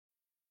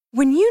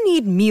When you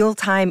need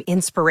mealtime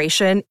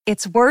inspiration,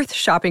 it's worth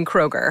shopping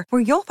Kroger,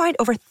 where you'll find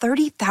over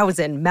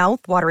 30,000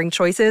 mouth-watering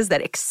choices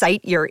that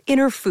excite your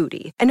inner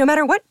foodie. And no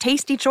matter what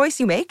tasty choice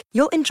you make,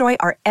 you'll enjoy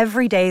our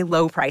everyday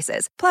low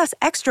prices, plus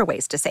extra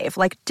ways to save,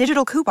 like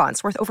digital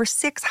coupons worth over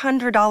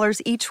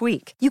 $600 each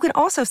week. You can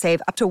also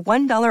save up to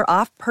 $1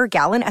 off per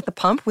gallon at the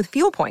pump with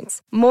fuel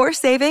points. More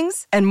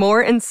savings and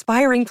more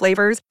inspiring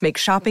flavors make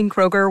shopping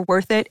Kroger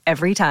worth it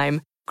every time.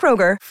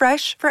 Kroger,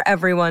 fresh for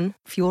everyone.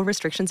 Fuel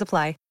restrictions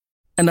apply.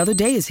 Another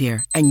day is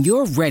here, and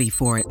you're ready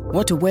for it.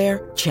 What to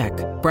wear? Check.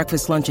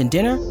 Breakfast, lunch, and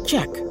dinner?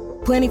 Check.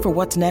 Planning for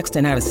what's next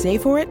and how to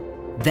save for it?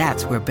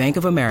 That's where Bank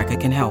of America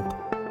can help.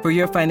 For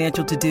your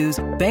financial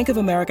to-dos, Bank of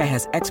America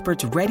has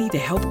experts ready to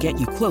help get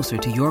you closer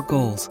to your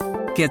goals.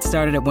 Get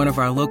started at one of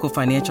our local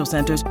financial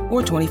centers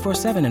or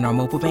 24/7 in our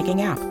mobile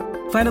banking app.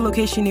 Find a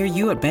location near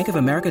you at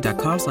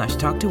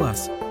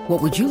bankofamerica.com/talktous.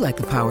 What would you like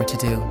the power to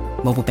do?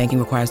 Mobile banking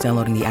requires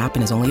downloading the app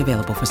and is only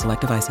available for select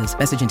devices.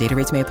 Message and data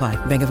rates may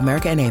apply. Bank of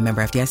America N.A.,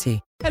 member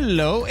FDIC.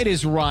 Hello, it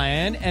is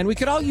Ryan, and we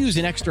could all use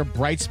an extra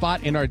bright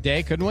spot in our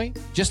day, couldn't we?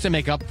 Just to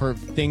make up for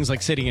things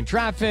like sitting in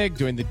traffic,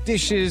 doing the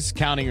dishes,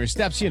 counting your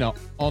steps,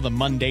 all the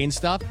mundane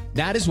stuff.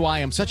 That is why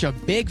I'm such a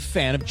big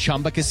fan of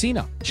Chumba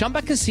Casino.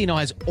 Chumba Casino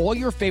has all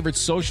your favorite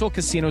social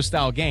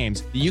casino-style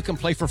games that you can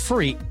play for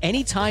free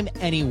anytime,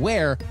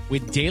 anywhere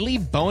with daily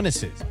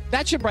bonuses.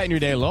 That should brighten your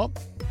day a little.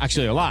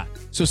 Actually, a lot.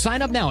 So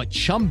sign up now at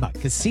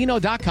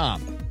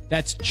ChumbaCasino.com.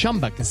 That's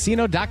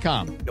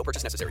ChumbaCasino.com. No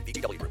purchase necessary.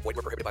 VGW Group. Void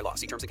where prohibited by law.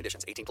 See terms and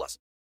conditions. 18+.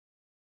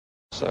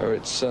 So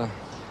it's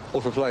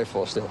all for play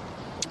for still?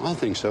 I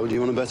think so. Do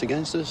you want to bet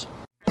against us?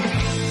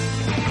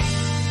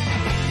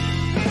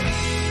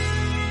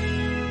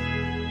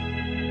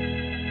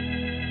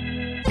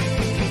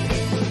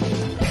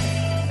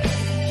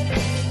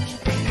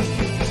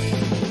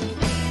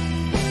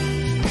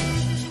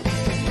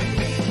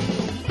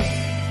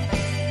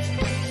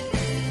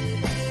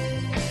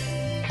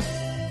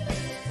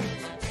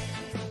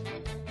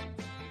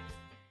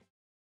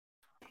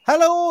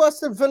 Hello,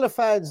 Aston Villa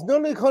fans.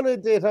 None of the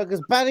data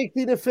because Bannock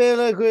didn't fail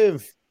a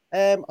grieve.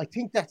 I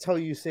think that's how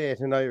you say it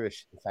in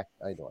Irish. In fact,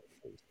 I don't.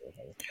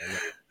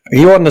 Are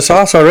you on the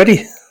sauce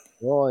already?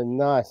 No, I'm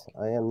not.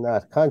 I am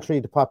not.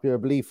 Contrary to popular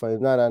belief, I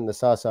am not on the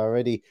sauce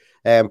already.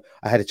 I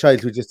had a child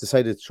who just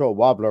decided to throw a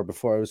wobbler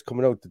before I was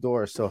coming out the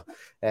door, so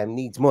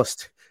needs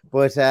must.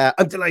 But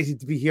I'm delighted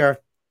to be here.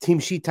 Team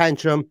Sheet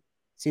Tantrum.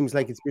 Seems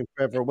like it's been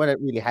forever. Well, it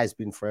really has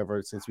been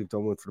forever since we've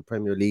done one for the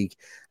Premier League.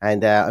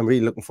 And I'm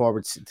really looking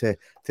forward to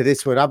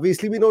this one.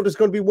 Obviously, we know there's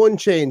going to be one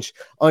change,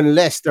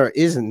 unless there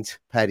isn't,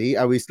 Paddy.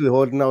 Are we still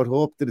holding out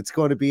hope that it's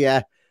going to be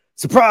a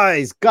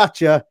surprise?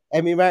 Gotcha.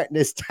 Emi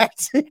Martinez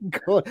starts in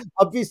goal.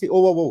 Obviously,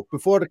 whoa.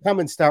 Before the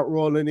comments start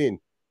rolling in,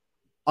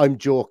 I'm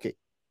joking.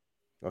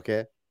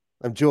 Okay?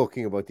 I'm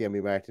joking about the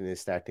Emi Martinez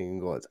starting in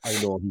goals. I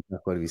know he's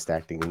not going to be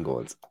starting in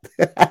goals.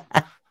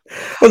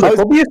 Well, there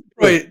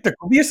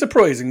could be a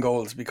surprise in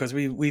goals because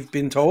we've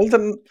been told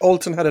that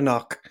Olsen had a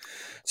knock,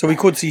 so we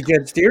could see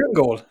Jed Steer in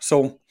goal.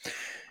 So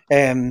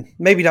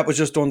maybe that was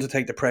just done to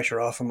take the pressure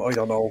off him. I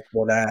don't know,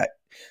 but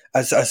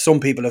as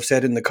some people have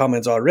said in the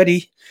comments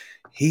already,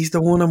 he's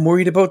the one I'm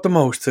worried about the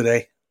most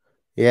today.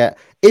 Yeah,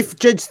 if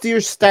Jed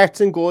Steer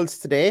starts in goals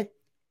today,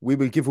 we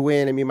will give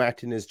away an Emi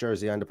Martinez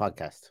jersey on the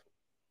podcast.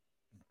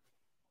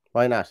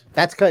 Why not?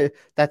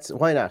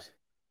 Why not?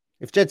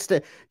 If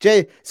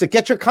Jay, so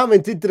get your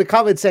comment into the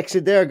comment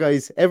section there,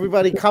 guys.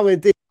 Everybody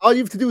comment in. All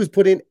you have to do is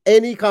put in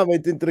any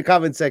comment into the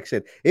comment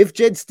section. If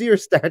Jed Steer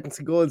starts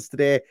goals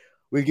today,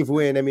 we'll give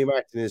away an Emi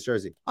Martinez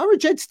jersey. Or a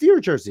Jed Steer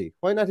jersey.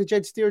 Why not a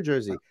Jed Steer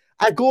jersey?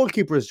 A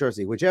goalkeeper's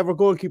jersey. Whichever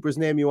goalkeeper's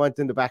name you want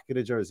in the back of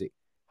the jersey.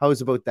 How's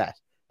about that?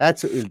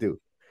 That's what we'll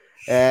do.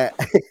 Paddy,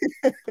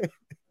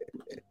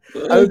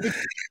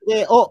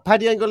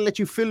 I'm going to let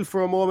you fill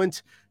for a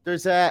moment.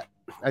 There's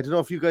I don't know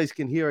if you guys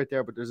can hear it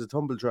there, but there's a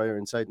tumble dryer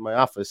inside my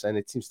office and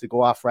it seems to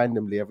go off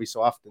randomly every so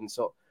often.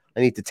 So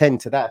I need to tend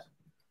to that.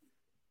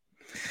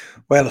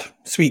 Well,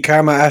 Sweet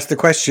Karma asked the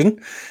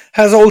question,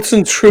 has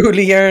Olsen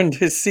truly earned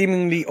his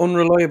seemingly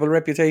unreliable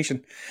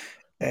reputation?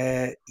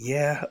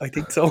 Yeah, I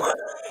think so.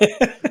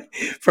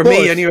 For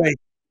me, anyway.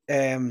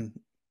 I'm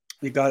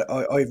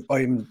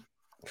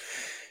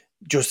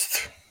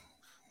just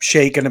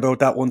shaken about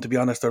that one, to be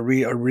honest. I'm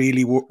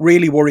really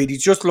worried. He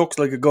just looks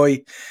like a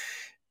guy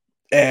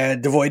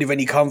devoid of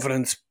any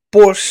confidence,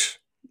 but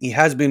he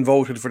has been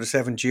voted for the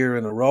 7th year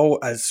in a row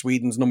as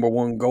Sweden's number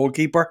 1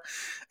 goalkeeper,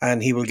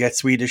 and he will get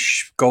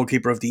Swedish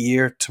Goalkeeper of the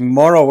Year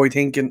tomorrow, I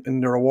think, in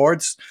the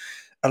awards,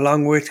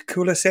 along with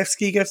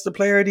Kulusevski gets the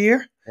Player of the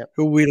Year,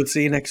 who we'll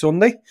see next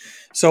Sunday.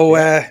 So,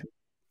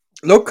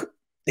 look,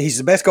 he's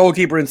the best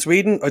goalkeeper in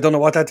Sweden. I don't know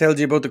what that tells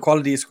you about the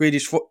quality of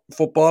Swedish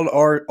football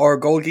or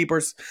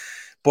goalkeepers,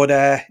 but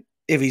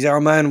if he's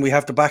our man, we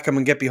have to back him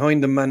and get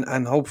behind him,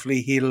 and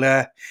hopefully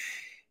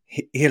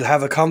he'll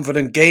have a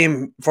confident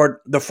game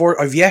for the 4.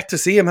 I've yet to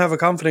see him have a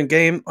confident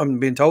game. I'm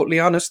being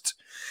totally honest.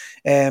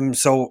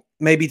 So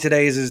maybe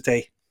today is his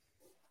day.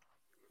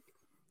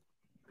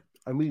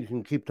 I mean, you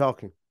can keep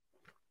talking.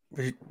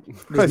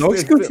 There's no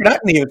excuse for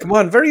that, Neil. Come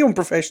on, very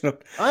unprofessional.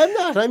 I'm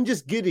not. I'm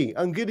just giddy.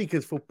 I'm giddy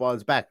because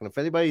football's back. And if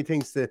anybody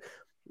thinks that,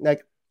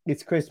 like,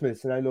 it's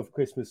Christmas, and I love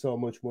Christmas so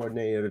much more than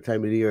any other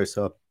time of the year,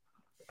 so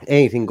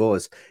anything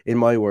goes in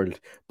my world.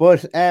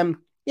 But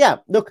yeah,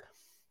 look,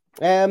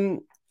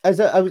 as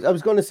I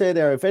was going to say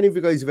there, if any of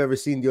you guys have ever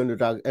seen an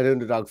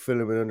underdog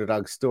film, an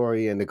underdog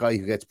story, and the guy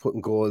who gets put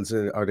in goals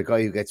or the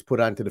guy who gets put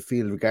onto the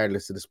field,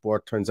 regardless of the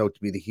sport, turns out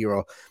to be the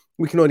hero,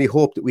 we can only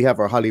hope that we have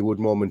our Hollywood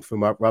moment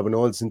from Robin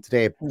Olsen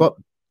today. But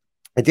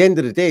at the end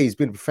of the day, he's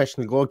been a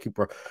professional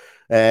goalkeeper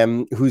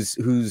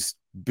who's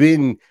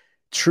been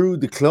through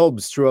the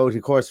clubs throughout the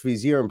course of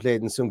his year and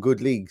played in some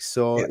good leagues.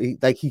 So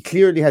he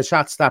clearly has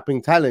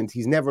shot-stopping talent.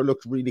 He's never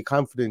looked really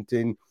confident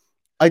in...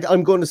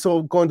 I'm going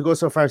to go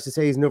so far as to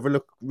say he's never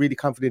looked really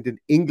confident in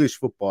English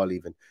football,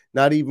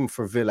 not even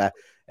for Villa.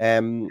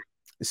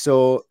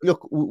 So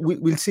look,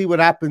 we'll see what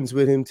happens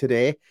with him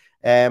today.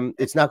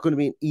 It's not going to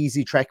be an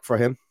easy trek for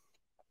him.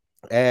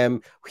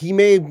 He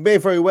may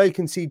very well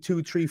concede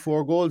 2, 3,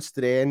 4 goals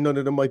today, and none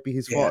of them might be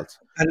his fault.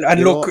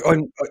 And look,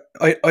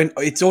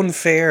 it's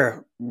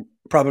unfair,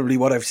 probably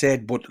what I've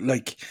said, but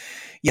like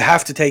you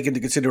have to take into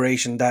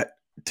consideration that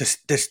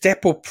to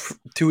step up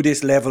to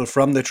this level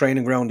from the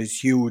training ground is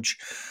huge.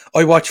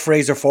 I watched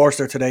Fraser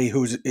Forster today,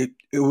 who's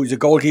a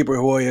goalkeeper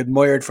who I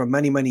admired for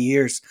many, many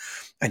years,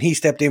 and he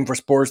stepped in for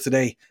Spurs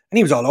today, and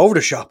he was all over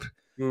the shop.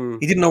 He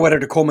didn't know whether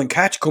to come and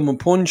catch, come and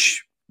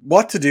punch,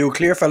 what to do.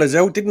 Clear fellas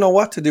out, didn't know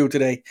what to do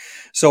today.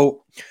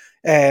 So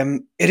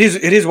it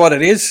is what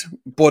it is.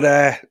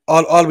 But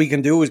all we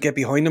can do is get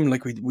behind him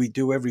like we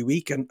do every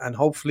week, and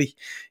hopefully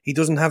he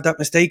doesn't have that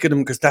mistake in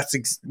him, because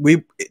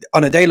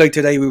on a day like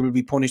today we will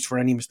be punished for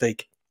any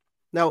mistake.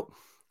 Now,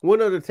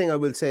 one other thing I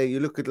will say, you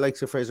look at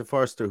likes of Fraser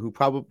Forster, who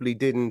probably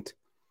didn't,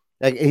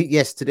 like,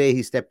 yes, today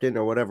he stepped in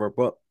or whatever,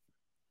 but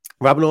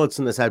Robin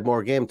Olsen has had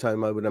more game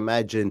time, I would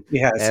imagine,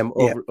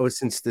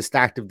 since the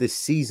start of this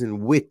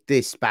season with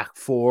this back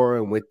four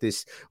and with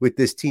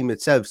this team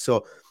itself.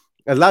 So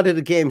a lot of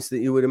the games that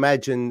you would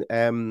imagine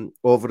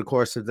over the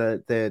course of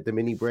the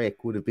mini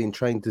break would have been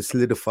trying to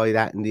solidify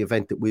that in the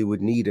event that we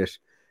would need it.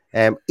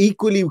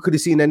 Equally, we could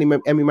have seen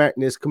Emi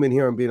Martinez come in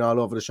here and being all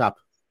over the shop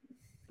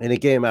in a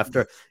game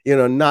after,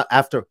 not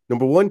after,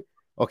 number one,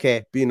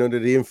 being under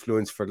the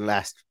influence for the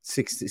last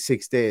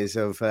 6 days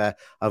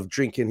of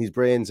drinking his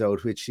brains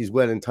out, which he's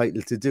well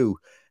entitled to do.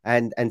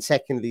 And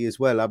secondly, as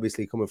well,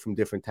 obviously coming from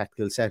different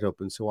tactical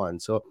setup and so on.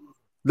 So,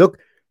 look,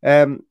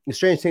 the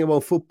strange thing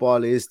about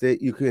football is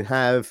that you can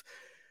have,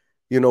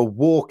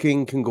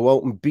 Woking can go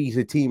out and beat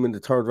a team in the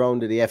third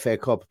round of the FA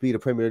Cup, beat a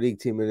Premier League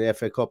team in the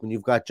FA Cup, and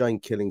you've got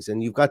giant killings.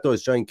 And you've got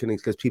those giant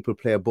killings because people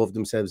play above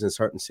themselves in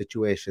certain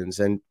situations.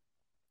 And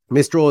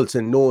Mr.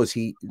 Olsen knows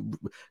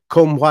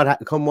come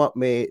what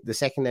may, the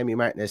second Emi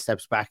Martinez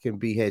steps back in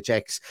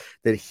BHX,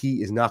 that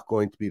he is not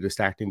going to be the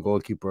starting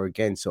goalkeeper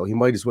again. So he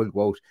might as well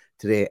go out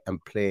today and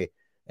play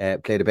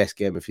the best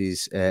game of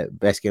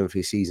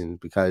his season,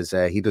 because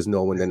he doesn't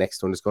know when the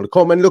next one is going to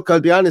come. And look, I'll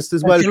be honest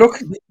as well. Look,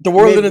 the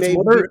world and its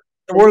mother.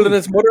 The world and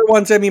its mother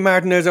wants Emi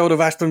Martinez out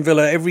of Aston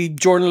Villa. Every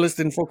journalist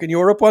in fucking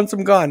Europe wants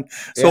him gone.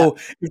 So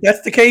if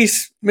that's the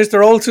case,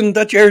 Mr. Olsen,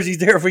 that jersey's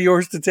there for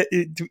yours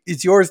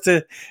it's yours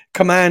to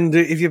command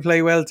if you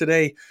play well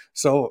today.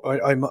 So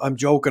I'm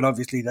joking,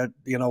 obviously, that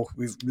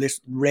we've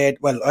read.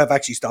 Well, I've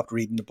actually stopped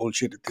reading the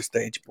bullshit at this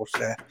stage, but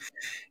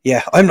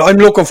I'm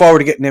looking forward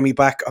to getting Emi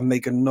back. I'm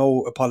making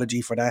no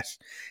apology for that.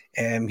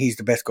 He's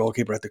the best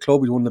goalkeeper at the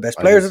club. He's one of the best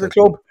players at the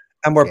club,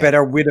 and we're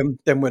better with him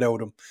than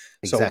without him.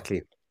 Exactly.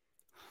 So,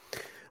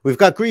 we've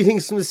got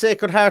greetings from the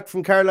Sacred Heart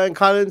from Caroline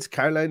Collins.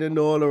 Caroline and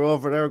Noel are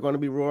over there going to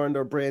be roaring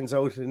their brains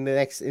out in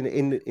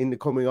the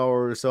coming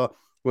hour or so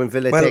when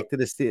Villa take to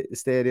the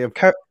stadium.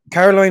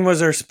 Caroline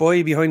was our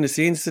spy behind the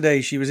scenes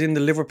today. She was in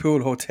the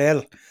Liverpool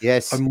hotel.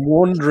 Yes. I'm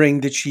wondering,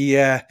 did she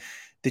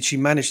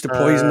manage to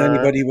poison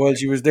anybody while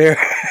she was there?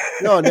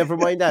 No, never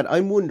mind that.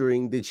 I'm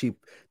wondering, did she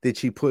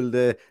pull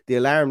the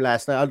alarm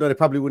last night? Although they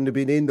probably wouldn't have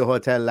been in the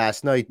hotel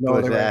last night.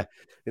 No,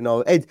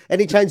 but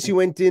any chance you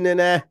went in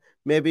and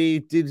maybe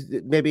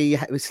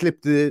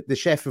slip the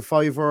chef a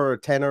 $5 or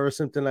 $10 or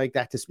something like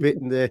that to spit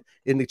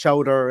in the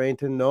chowder or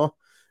anything? No,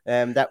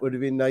 that would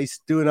have been nice.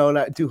 Do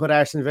what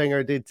Arsene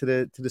Wenger did to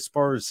the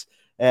Spurs,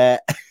 to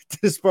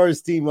the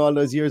Spurs team all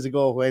those years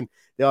ago when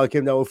they all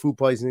came down with food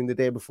poisoning the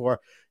day before.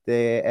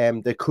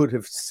 They could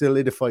have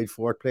solidified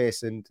fourth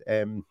place and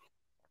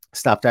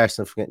stopped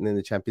Arsenal from getting in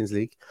the Champions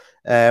League.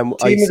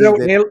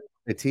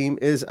 The team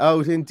is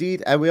out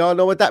indeed, and we all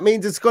know what that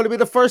means. It's going to be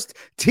the first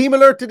team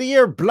alert of the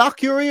year.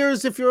 Block your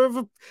ears if you're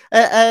of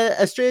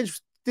a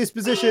strange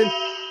disposition.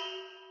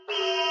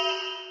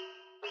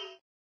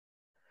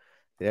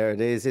 There it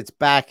is. It's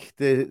back.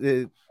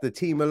 The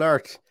team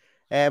alert.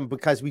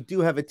 Because we do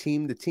have a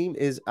team. The team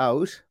is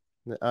out.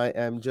 I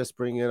am just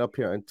bringing it up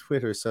here on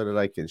Twitter so that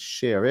I can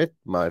share it,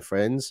 my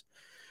friends.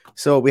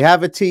 So we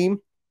have a team.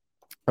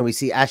 And we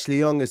see Ashley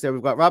Young is there.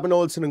 We've got Robin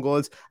Olsen in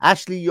goals.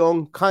 Ashley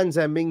Young,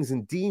 Konza, Mings,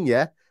 and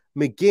Dina.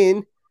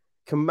 McGinn,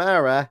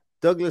 Kamara,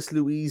 Douglas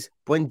Luiz,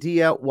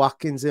 Buendia,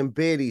 Watkins, and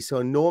Bailey.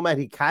 So no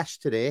Matty Cash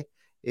today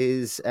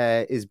is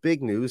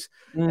big news.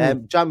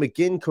 Mm. John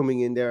McGinn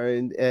coming in there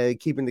and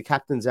keeping the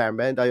captain's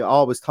armband. I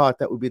always thought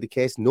that would be the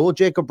case. No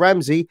Jacob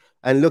Ramsey,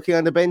 and looking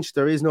on the bench,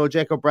 there is no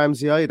Jacob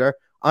Ramsey either.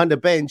 On the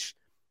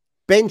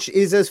bench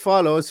is as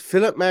follows: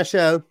 Philip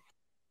Marshall,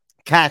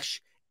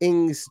 Cash,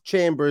 Ings,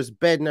 Chambers,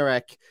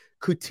 Bednarek.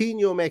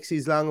 Coutinho makes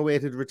his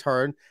long-awaited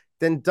return.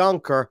 Then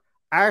Donker,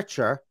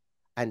 Archer,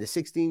 and the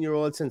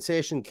 16-year-old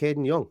sensation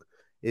Caden Young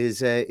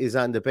is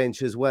on the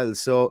bench as well.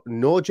 So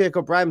no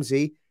Jacob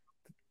Ramsey.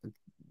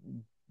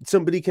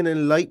 Somebody can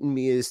enlighten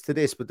me as to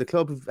this, but the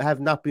club have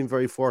not been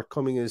very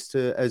forthcoming as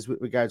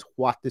with regards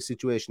what the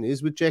situation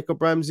is with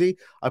Jacob Ramsey.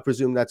 I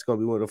presume that's going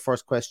to be one of the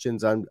first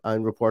questions on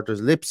reporters'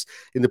 lips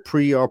in the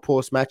pre or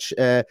post-match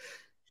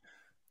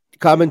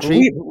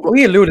commentary.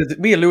 We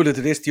alluded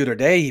to this the other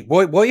day.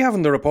 Why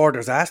haven't the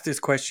reporters asked this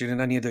question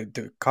in any of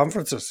the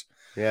conferences?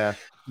 Yeah.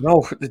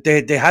 No,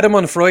 they had him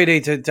on Friday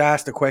to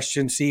ask the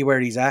question, see where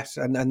he's at,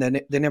 and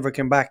then they never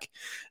came back.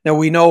 Now,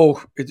 we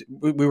know,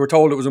 we were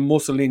told it was a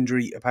muscle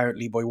injury,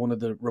 apparently, by one of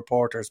the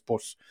reporters,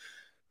 but,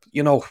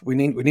 we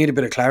need a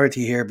bit of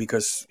clarity here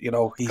because,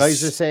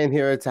 guys are saying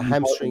here it's a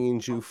hamstring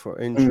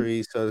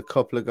injury. So a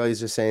couple of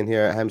guys are saying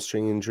here a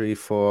hamstring injury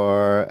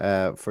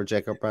for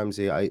Jacob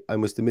Ramsey. I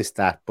must have missed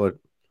that, but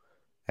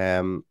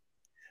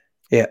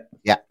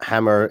yeah,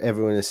 Hammer,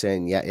 everyone is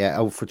saying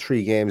out for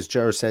 3 games.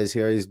 Ger says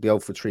here he's be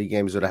out for 3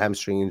 games with a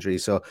hamstring injury.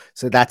 So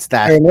that's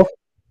that.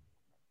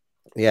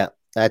 Yeah,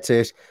 that's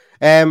it.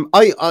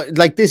 I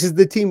like, this is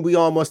the team we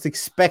almost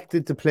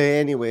expected to play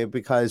anyway,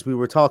 because we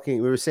were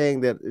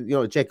saying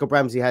that Jacob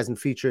Ramsey hasn't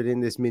featured in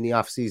this mini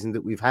off season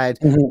that we've had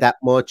that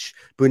much.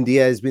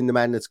 Buendia has been the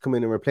man that's come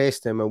in and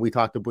replaced him, and we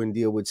thought that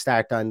Buendia would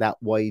start on that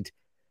wide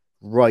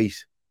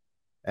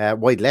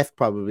left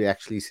probably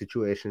actually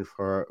situation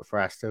for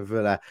Aston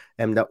Villa,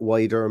 and that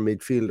wider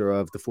midfielder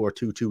of the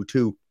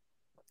 4-2-2-2.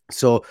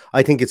 So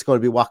I think it's going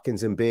to be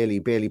Watkins and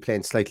Bailey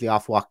playing slightly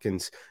off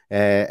Watkins,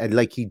 and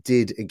like he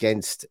did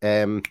against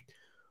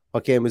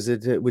what game was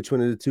it? Which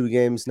one of the 2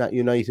 games? Not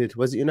United.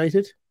 Was it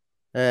United?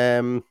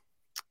 Can't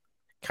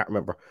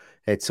remember.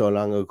 It's so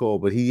long ago,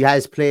 but he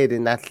has played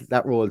in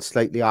that role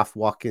slightly off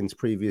Watkins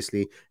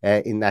previously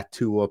in that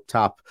 2 up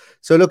top.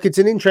 So look, it's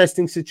an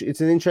interesting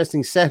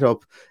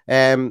setup.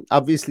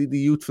 Obviously the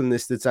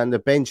youthfulness that's on the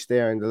bench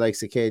there, and the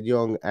likes of Cade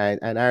Young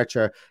and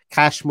Archer.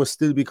 Cash must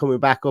still be coming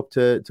back up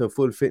to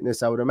full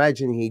fitness. I would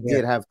imagine he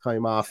did have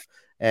time off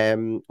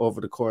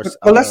over the course.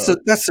 Well, that's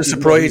the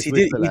surprise. He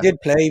did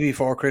play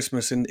before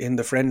Christmas in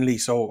the friendly,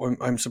 so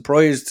I'm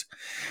surprised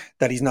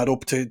that he's not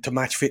up to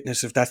match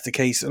fitness if that's the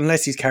case,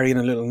 unless he's carrying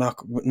a little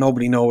knock.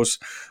 Nobody knows,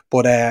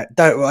 but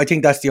I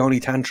think that's the only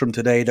tantrum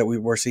today that we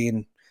were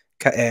seeing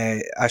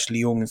Ashley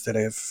Young instead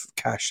of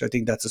Cash. I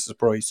think that's a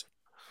surprise.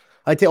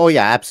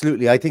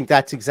 Absolutely. I think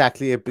that's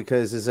exactly it,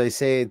 because as I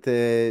say,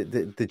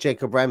 the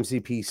Jacob Ramsey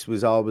piece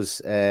was always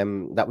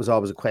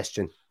a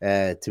question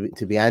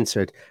to be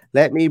answered.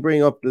 Let me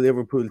bring up the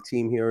Liverpool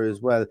team here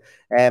as well.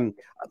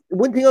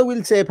 One thing I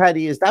will say,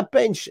 Paddy, is that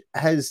bench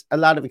has a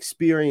lot of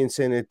experience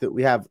in it that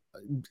we have,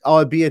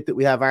 albeit that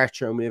we have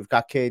Archer and we've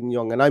got Caden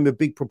Young. And I'm a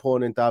big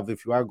proponent of,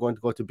 if you are going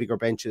to go to bigger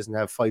benches and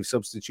have 5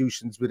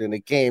 substitutions within a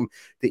game,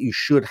 that you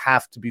should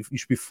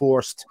be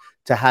forced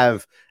to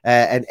have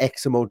an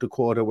X amount of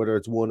quota, whether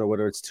it's 1 or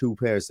whether it's 2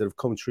 players that have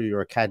come through your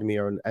academy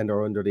and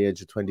are under the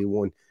age of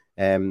 21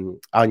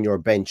 on your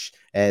bench.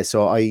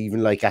 So I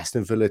even like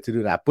Aston Villa to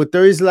do that. But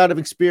there is a lot of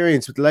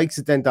experience with the likes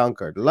of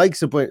Dendoncker, the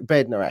likes of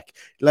Bednarek,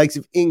 the likes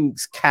of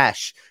Ings,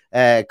 Cash,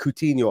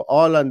 Coutinho,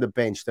 all on the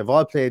bench. They've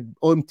all played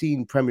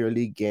umpteen Premier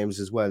League games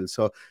as well.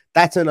 So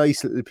that's a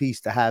nice little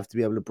piece to have, to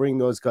be able to bring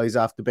those guys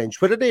off the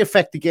bench, whether they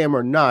affect the game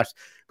or not.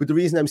 But the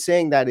reason I'm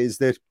saying that is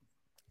that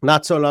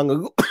not so long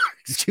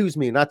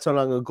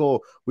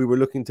ago, we were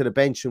looking to the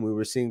bench and we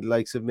were seeing the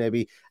likes of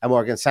maybe a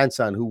Morgan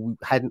Sanson, who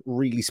hadn't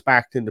really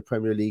sparked in the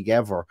Premier League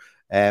ever.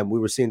 We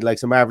were seeing the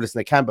likes of Marvelous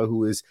Nakamba,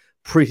 who is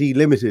pretty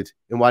limited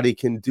in what he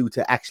can do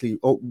to actually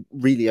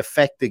really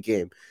affect the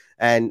game.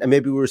 And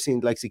maybe we were seeing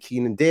the likes of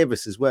Keenan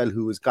Davis as well,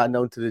 who has gone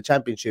down to the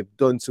Championship,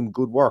 done some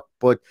good work,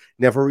 but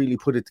never really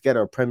put it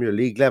together at Premier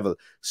League level.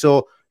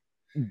 So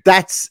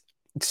that's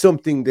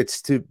something that's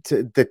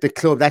that the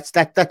club,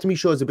 that to me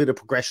shows a bit of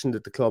progression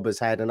that the club has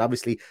had. And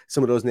obviously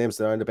some of those names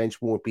that are on the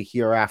bench won't be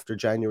here after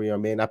January, or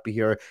may not be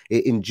here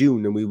in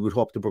June, and we would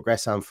hope to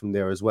progress on from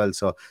there as well.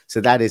 So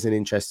that is an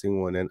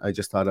interesting one, and I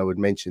just thought I would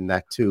mention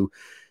that too.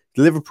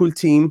 The Liverpool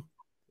team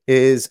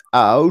is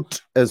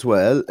out as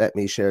well. Let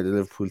me share the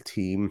Liverpool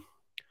team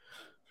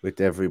with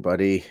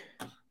everybody.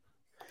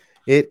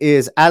 It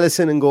is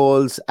Alisson in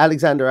goals,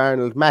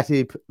 Alexander-Arnold,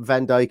 Matip,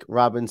 Van Dijk,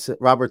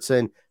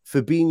 Robertson,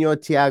 Fabinho,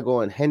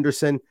 Thiago and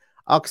Henderson,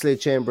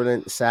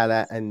 Oxlade-Chamberlain,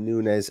 Salah and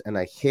Nunes. And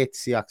I hate to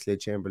see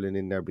Oxlade-Chamberlain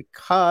in there,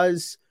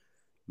 because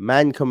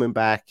man coming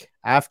back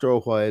after a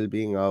while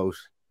being out,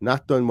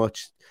 not done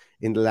much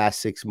in the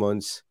last 6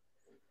 months,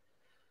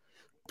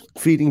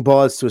 feeding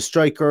balls to a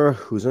striker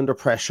who's under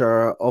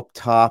pressure up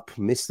top,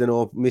 missed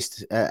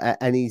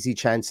an easy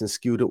chance and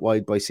skewed it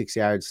wide by 6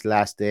 yards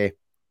last day.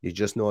 You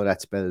just know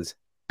that spells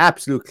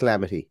absolute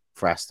calamity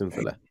for Aston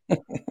Villa.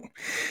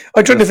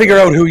 I'm trying to figure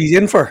out who he's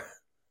in for.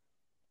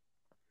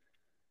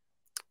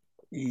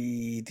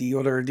 The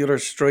other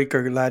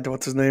striker lad,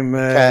 what's his name?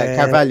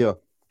 Carvalho.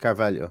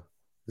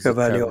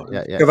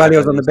 Yeah.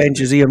 Carvalho's on the bench,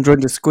 is he? I'm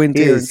trying to squint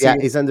here.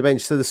 He's on the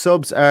bench. So the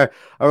subs are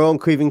our own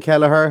Caoimhín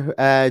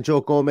Kelleher,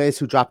 Joe Gomez,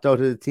 who dropped out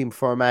of the team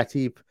for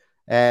Matip,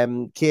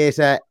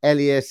 Keita,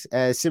 Elliott,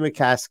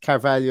 Tsimikas,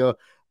 Carvalho,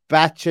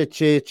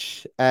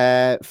 Bacic,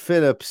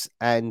 Phillips,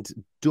 and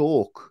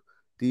Doak,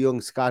 the young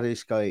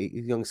Scottish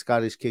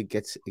kid,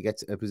 gets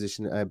a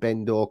position.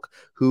 Ben Doak,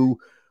 who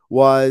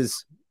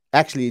was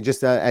actually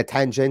just a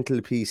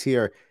tangential piece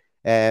here.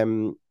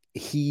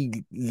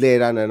 He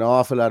laid on an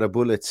awful lot of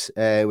bullets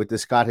with the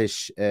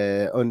Scottish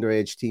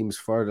underage teams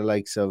for the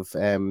likes of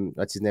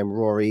what's his name,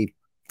 Rory,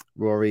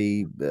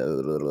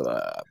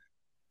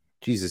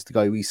 Jesus, the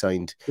guy we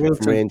signed from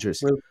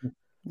Rangers.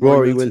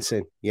 Rory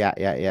Wilson.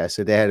 Yeah.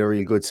 So they had a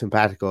really good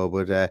simpatico,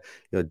 but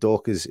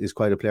Doak is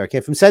quite a player.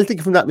 Came from Celtic,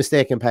 if I'm not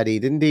mistaken, Paddy,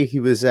 didn't he? He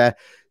was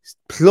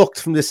plucked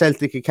from the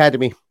Celtic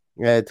Academy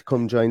to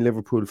come join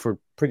Liverpool for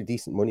pretty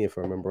decent money, if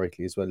I remember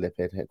rightly as well. They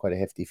paid quite a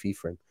hefty fee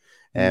for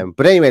him.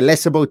 But anyway,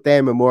 less about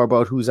them and more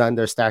about who's on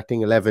their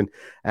starting 11,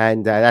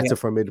 and that's a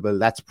formidable.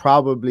 That's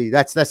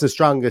the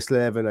strongest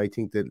 11 I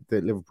think that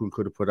Liverpool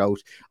could have put out.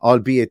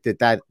 Albeit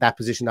that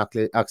position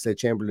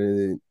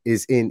Oxlade-Chamberlain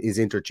is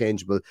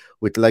interchangeable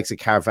with the likes of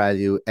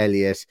Carvalho,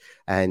 Elliott,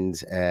 and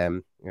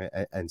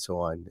so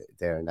on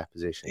there in that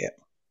position. Yeah.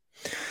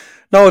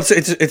 No,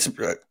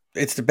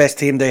 it's the best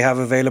team they have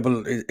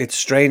available. It's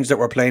strange that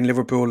we're playing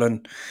Liverpool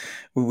and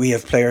we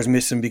have players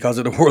missing because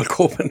of the World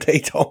Cup and they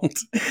don't.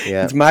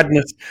 Yeah. It's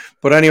madness.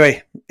 But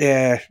anyway,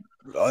 I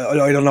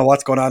don't know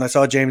what's going on. I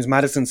saw James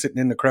Maddison sitting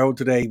in the crowd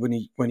today when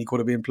he could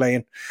have been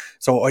playing.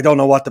 So I don't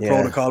know what the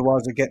protocol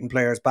was of getting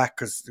players back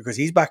because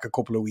he's back a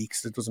couple of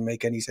weeks. That doesn't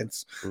make any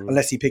sense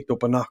unless he picked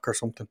up a knock or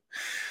something.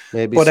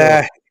 Maybe but,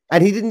 so.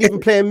 And he didn't even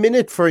play a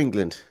minute for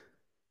England.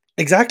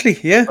 Exactly,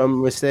 yeah.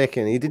 I'm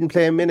mistaken. He didn't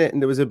play a minute,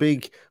 and there was a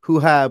big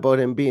hoo-ha about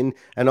him being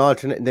an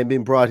alternate and then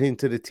being brought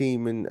into the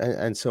team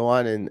and so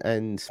on.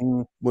 And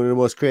one of the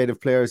most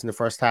creative players in the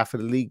first half of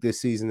the league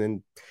this season,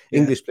 and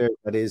English player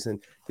that is,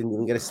 and didn't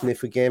even get a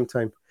sniff of game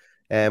time.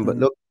 But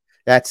look,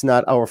 that's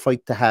not our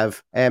fight to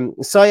have.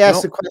 So I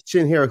asked a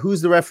question here: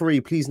 who's the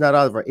referee? Please, not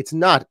Oliver. It's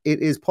not.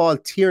 It is Paul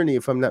Tierney,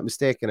 if I'm not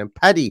mistaken. And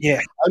Paddy,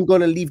 I'm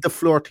going to leave the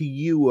floor to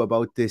you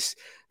about this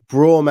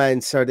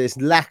bromance or this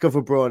lack of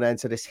a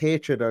bromance or this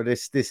hatred or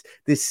this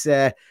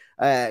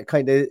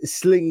kind of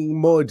slinging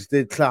mud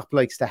that Klopp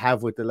likes to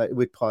have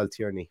with Paul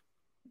Tierney.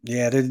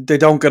 Yeah, they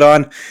don't get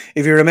on.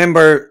 If you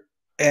remember,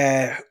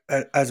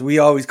 as we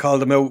always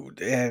called him out,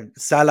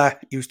 Salah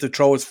used to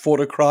throw his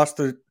foot across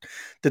the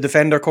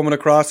defender coming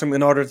across him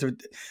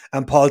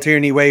and Paul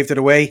Tierney waved it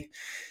away.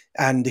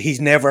 And he's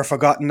never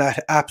forgotten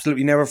that,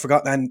 absolutely never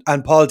forgotten.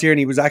 And Paul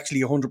Tierney was actually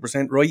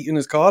 100% right in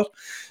his call.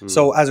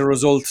 So as a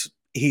result,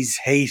 he's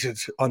hated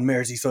on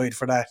Merseyside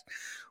for that.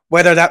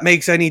 Whether that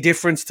makes any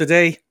difference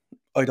today,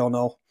 I don't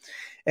know.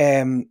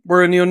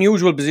 We're in the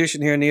unusual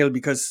position here, Neil,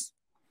 because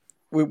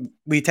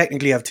we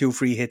technically have 2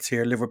 free hits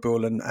here,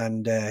 Liverpool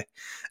and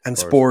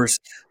Spurs,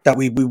 that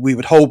we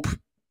would hope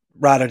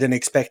rather than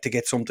expect to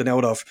get something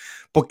out of.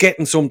 But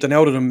getting something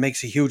out of them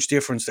makes a huge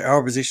difference to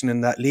our position in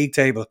that league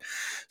table.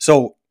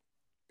 So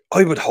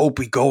I would hope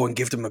we go and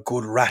give them a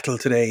good rattle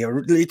today.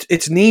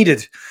 It's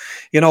needed,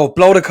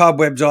 blow the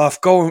cobwebs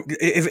off. Go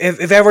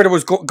if ever there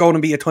was going to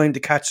be a time to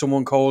catch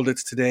someone cold,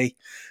 it's today.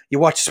 You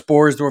watch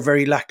Spurs; they were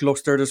very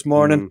lackluster this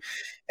morning.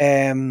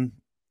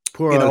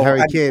 Poor old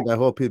Harry Kane. I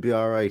hope he'll be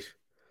all right.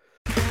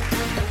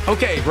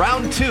 Okay,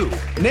 round 2.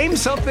 Name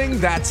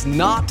something that's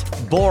not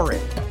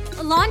boring.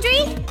 A laundry?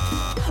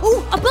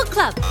 Ooh, a book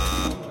club.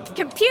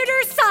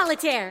 Computer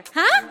solitaire,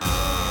 huh?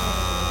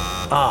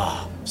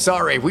 Ah.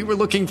 Sorry, we were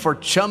looking for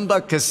Chumba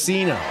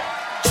Casino.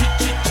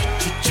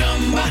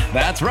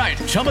 That's right.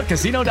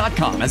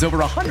 ChumbaCasino.com has over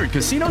 100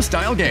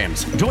 casino-style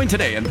games. Join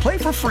today and play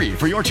for free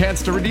for your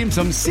chance to redeem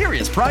some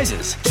serious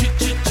prizes.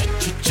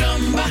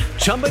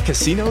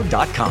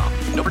 ChumbaCasino.com.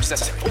 No purchase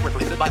necessary. Void where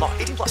prohibited by law.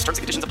 18+. Terms and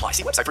conditions apply.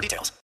 See website for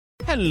details.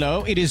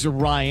 Hello, it is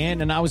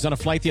Ryan, and I was on a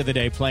flight the other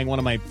day playing one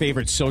of my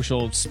favorite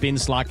social spin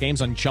slot games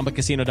on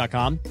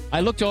ChumbaCasino.com. I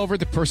looked over at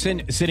the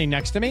person sitting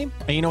next to me,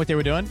 and you know what they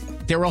were doing?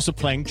 They were also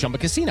playing Chumba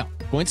Casino.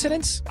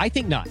 Coincidence? I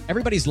think not.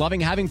 Everybody's loving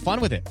having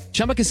fun with it.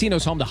 Chumba Casino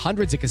is home to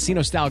hundreds of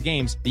casino-style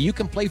games that you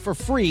can play for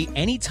free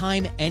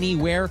anytime,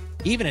 anywhere,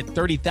 even at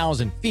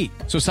 30,000 feet.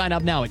 So sign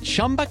up now at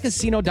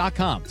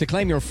ChumbaCasino.com to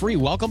claim your free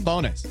welcome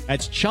bonus.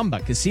 That's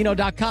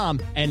ChumbaCasino.com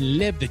and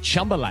live the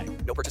Chumba life.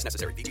 No purchase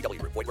necessary.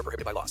 VGW. Void where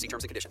prohibited by law. See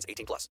terms and conditions.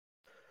 18+.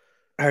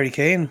 Harry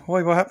Kane,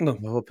 what happened to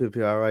him? I hope he'll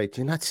be all right.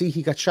 Do you not see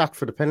he got shot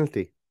for the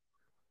penalty?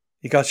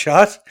 He got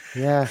shot?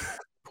 Yeah.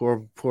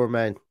 Poor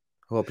man.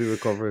 I hope he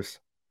recovers.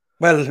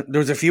 Well, there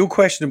was a few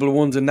questionable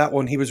ones in that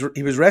one. He was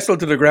wrestled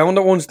to the ground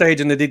at one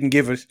stage and they didn't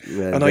give it.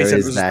 Yeah, and I said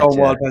it was a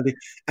stonewall penalty.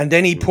 And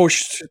then he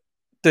pushed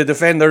the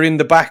defender in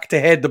the back to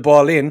head the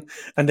ball in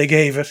and they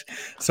gave it.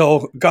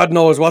 So God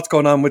knows what's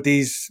going on with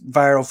these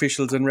VAR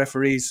officials and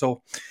referees.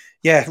 So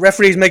Yeah,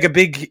 referees make a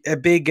big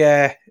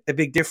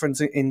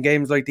difference in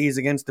games like these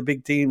against the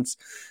big teams.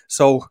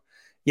 So,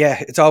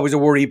 yeah, it's always a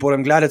worry, but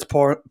I'm glad it's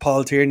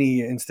Paul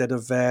Tierney instead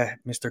of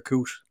Mr.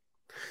 Coote.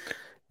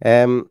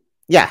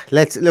 Yeah,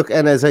 let's look.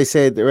 And as I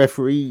said, the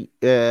referee,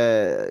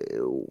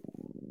 it'll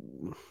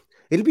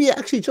be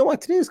actually, you know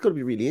what, today is going to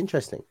be really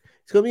interesting.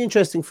 It's going to be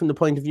interesting from the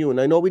point of view, and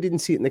I know we didn't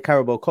see it in the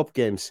Carabao Cup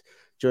games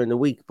during the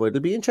week, but it'll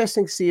be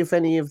interesting to see if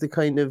any of the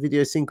kind of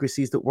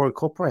idiosyncrasies that World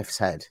Cup refs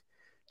had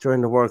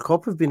during the World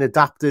Cup have been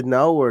adopted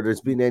now, or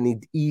there's been any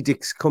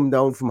edicts come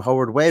down from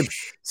Howard Webb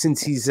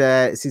since he's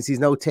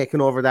now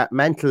taken over that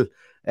mantle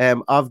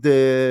of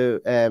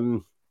the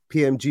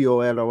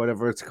PMGOL or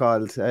whatever it's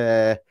called.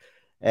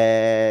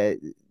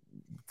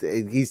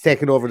 He's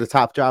taken over the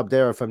top job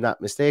there, if I'm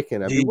not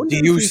mistaken. Do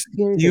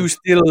you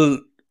still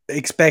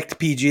expect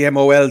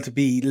PGMOL to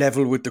be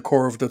level with the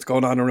curve that's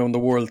going on around the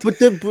world? But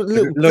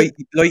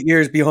light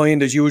years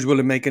behind as usual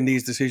in making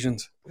these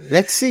decisions.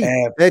 Let's see.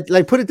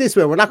 Put it this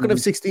way, we're not going to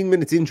have 16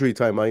 minutes injury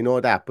time, I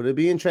know that, but it'd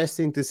be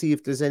interesting to see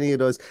if there's any of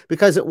those,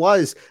 because it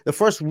was the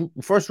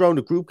first round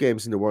of group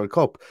games in the World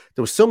Cup.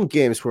 There were some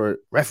games where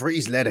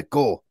referees let it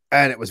go,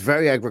 and it was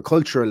very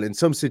agricultural in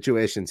some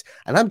situations.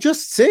 And I'm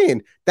just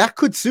saying that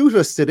could suit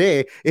us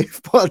today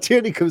if Paul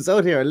Tierney comes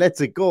out here and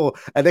lets it go.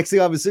 And next thing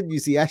all of a sudden you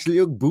see Ashley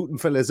Young booting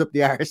fellas up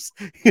the arse,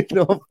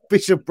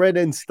 Bishop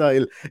Brennan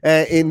style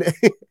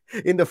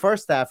in the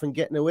first half and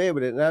getting away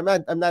with it. And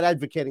I'm not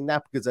advocating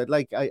that, because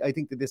I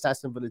think that this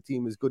Aston Villa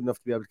team is good enough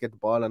to be able to get the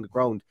ball on the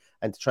ground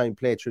and to try and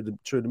play through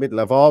the middle.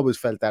 I've always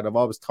felt that. I've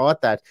always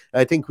thought that.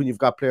 And I think when you've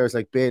got players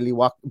like Bailey,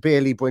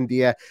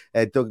 Buendia,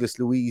 Douglas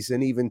Luiz,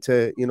 and even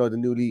to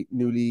the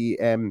newly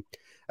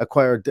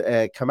acquired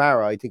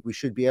Kamara, I think we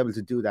should be able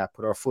to do that,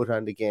 put our foot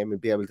on the game, and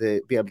be able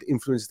to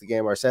influence the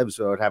game ourselves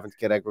without having to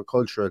get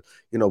agricultural.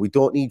 We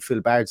don't need Phil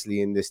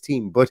Bardsley in this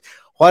team. But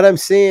what I'm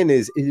saying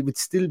is, it would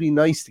still be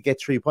nice to get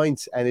 3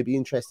 points, and it'd be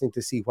interesting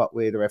to see what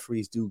way the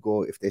referees do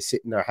go, if they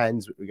sit in their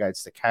hands with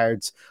regards to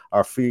cards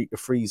or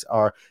frees,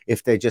 or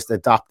if they just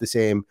adopt the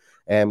same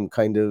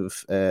kind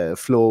of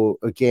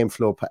game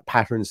flow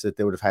patterns that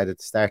they would have had at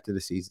the start of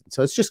the season.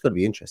 So it's just going to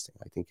be interesting.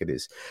 I think it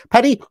is.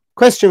 Paddy,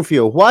 question for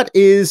you.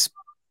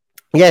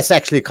 Yes,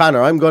 actually,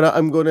 Connor, I'm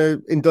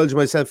gonna indulge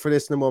myself for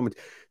this in a moment.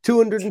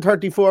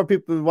 234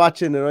 people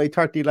watching and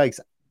 30 likes.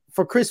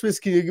 For Christmas,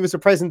 can you give us a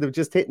present of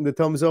just hitting the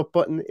thumbs up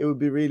button? It would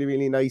be really,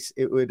 really nice.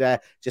 It would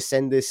just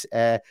send this.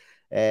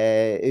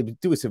 It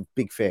would do us a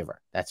big favor.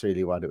 That's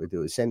really what it would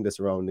do, is send us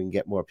around and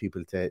get more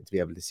people to be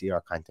able to see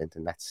our content,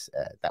 and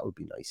that would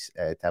be nice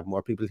to have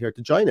more people here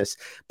to join us.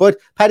 But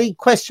Paddy,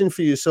 question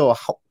for you. So,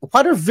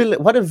 what have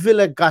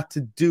Villa got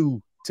to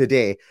do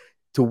today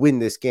to win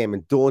this game?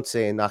 And don't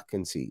say not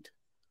concede.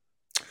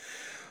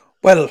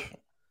 Well,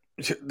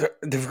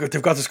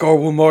 they've got to score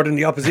one more than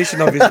the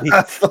opposition, obviously.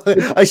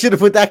 I should have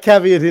put that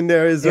caveat in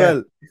there as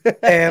well.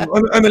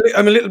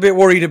 I'm a little bit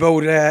worried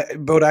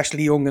about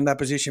Ashley Young in that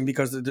position,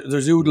 because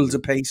there's oodles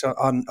of pace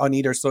on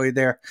either side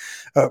there,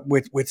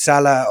 with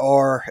Salah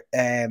or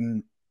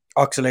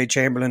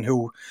Oxlade-Chamberlain,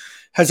 who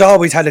has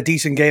always had a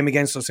decent game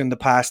against us in the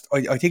past.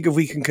 I think if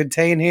we can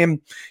contain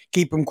him,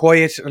 keep him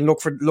quiet, and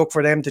look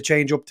for them to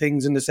change up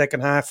things in the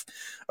second half,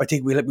 I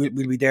think we'll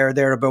be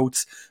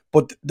thereabouts.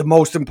 But the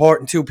most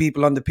important two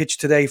people on the pitch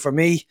today for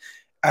me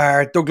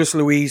are Douglas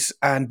Luiz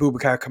and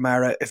Boubacar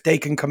Kamara. If they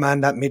can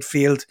command that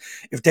midfield,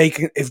 if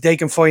they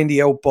can find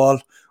the out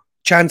ball,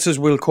 chances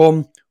will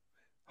come.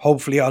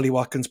 Hopefully Ollie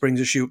Watkins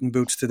brings a shooting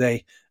boots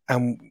today,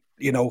 and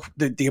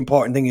the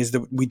important thing is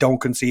that we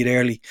don't concede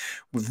early.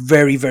 We're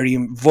very, very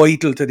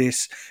vital to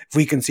this. If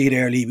we concede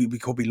early, we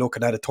could be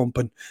looking at a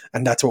thumping,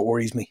 and that's what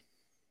worries me.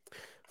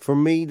 For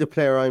me, the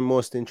player I'm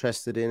most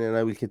interested in, and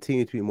I will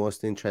continue to be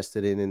most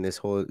interested in this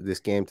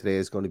game today,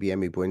 is going to be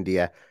Emi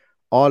Buendia.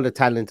 All the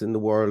talent in the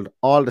world,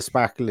 all the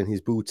sparkle in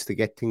his boots to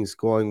get things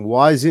going.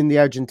 Was in the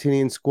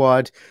Argentinian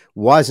squad,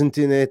 wasn't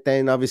in it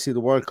then, obviously, the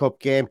World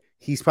Cup game.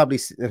 He's probably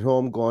sitting at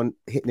home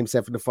hitting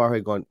himself in the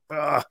forehead going,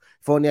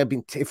 if only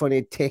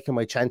I'd taken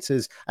my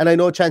chances. And I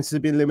know chances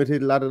have been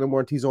limited. A lot of them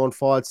weren't his own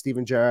fault.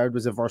 Steven Gerrard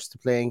was averse to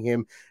playing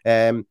him,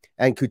 and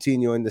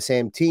Coutinho in the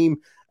same team.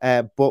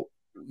 But,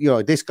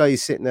 this guy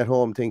is sitting at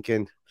home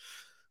thinking,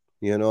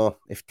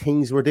 if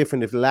things were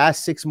different, if the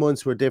last 6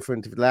 months were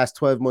different, if the last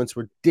 12 months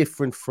were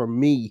different for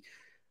me,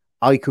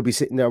 I could be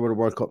sitting there with a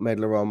World Cup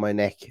medal around my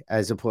neck,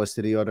 as opposed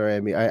to the other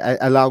Emi,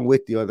 along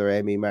with the other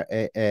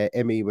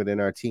Emi within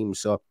our team.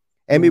 So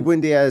Emi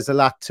Buendia has a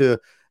lot to.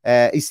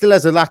 He still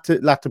has a lot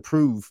to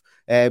prove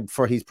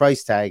for his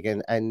price tag,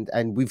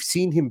 and we've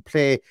seen him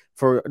play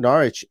for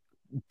Norwich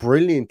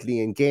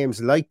brilliantly in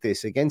games like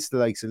this against the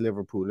likes of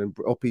Liverpool and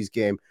up his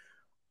game.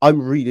 I'm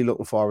really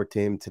looking forward to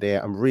him today.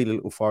 I'm really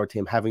looking forward to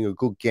him having a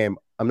good game.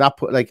 I'm not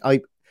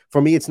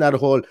for me, it's not a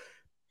whole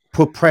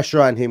put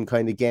pressure on him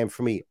kind of game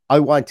for me. I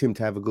want him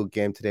to have a good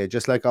game today,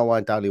 just like I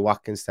want Ollie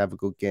Watkins to have a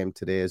good game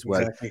today as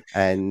well. Exactly.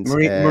 And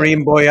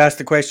Marine Boy asked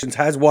the questions,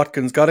 has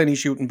Watkins got any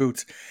shooting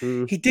boots?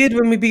 He did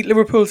when we beat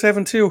Liverpool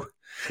 7-2.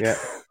 Yeah.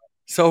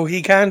 So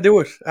he can do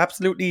it.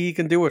 Absolutely, he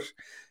can do it.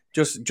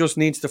 Just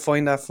needs to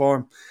find that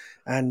form.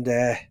 And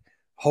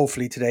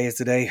hopefully today is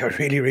the day. I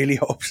really, really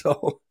hope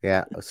so.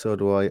 Yeah, so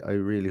do I. I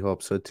really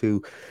hope so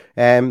too.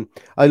 I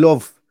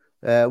love.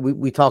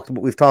 We've talked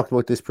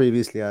about this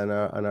previously on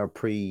our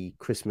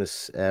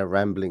pre-Christmas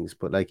ramblings,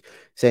 but like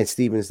St.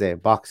 Stephen's Day,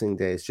 Boxing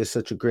Day is just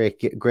such a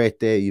great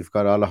day. You've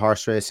got all the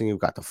horse racing, you've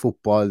got the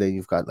football, then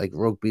you've got like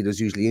rugby. There's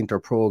usually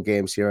inter-pro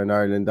games here in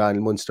Ireland,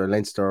 on Munster,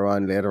 Leinster are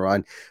on later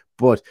on.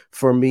 But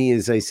for me,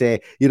 as I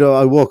say,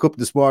 I woke up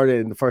this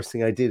morning and the first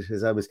thing I did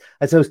is I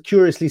was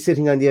curiously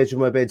sitting on the edge of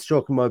my bed,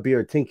 stroking my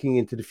beard, thinking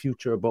into the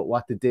future about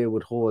what the day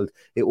would hold.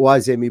 It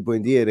was Emi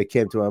Buendia that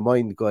came to my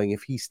mind going,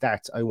 if he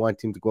starts, I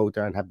want him to go out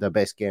there and have the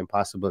best game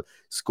possible,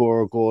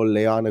 score a goal,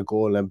 lay on a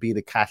goal and be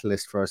the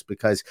catalyst for us,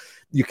 because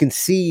you can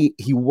see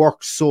he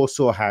works so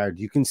hard.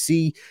 You can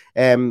see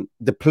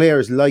the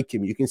players like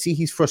him. You can see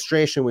his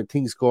frustration when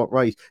things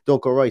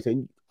don't go right.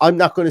 And I'm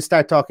not going to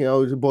start talking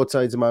out of both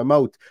sides of my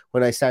mouth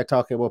when I start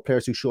talking about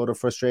players who show their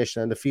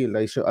frustration on the field.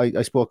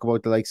 I spoke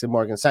about the likes of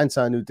Morgan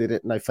Sanson who did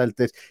it, and I felt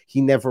that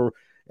he never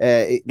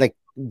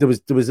there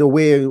was a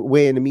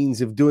way and a means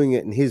of doing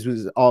it, and his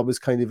was always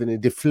kind of in a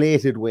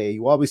deflated way.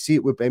 You always see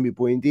it with Emi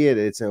Buendia.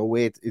 It's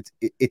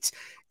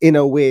in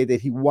a way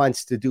that he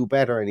wants to do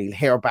better, and he'll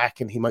hair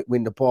back and he might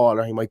win the ball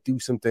or he might do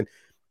something.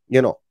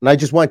 And I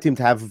just want him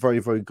to have a very,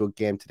 very good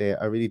game today.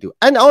 I really do.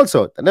 And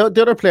also,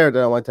 the other player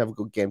that I want to have a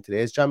good game today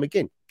is John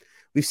McGinn.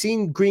 We've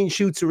seen green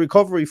shoots of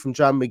recovery from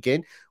John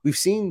McGinn. We've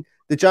seen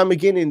the John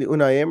McGinn in the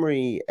Unai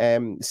Emery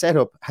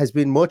setup has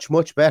been much,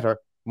 much better.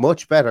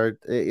 Much better.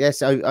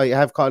 Yes, I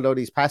have called out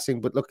his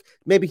passing, but look,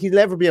 maybe he'll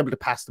never be able to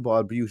pass the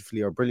ball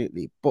beautifully or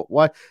brilliantly.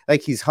 But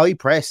his high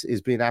press has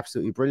been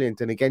absolutely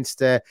brilliant. And against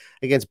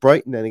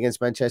Brighton and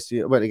against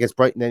Manchester, against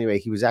Brighton anyway,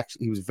 he was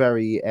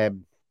very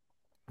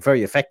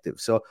very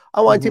effective. So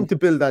I want him to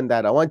build on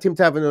that. I want him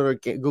to have another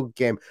good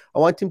game. I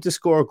want him to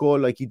score a goal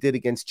like he did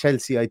against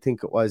Chelsea, I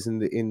think it was in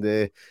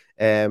the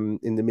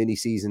mini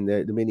season,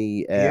 the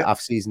mini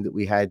off season that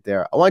we had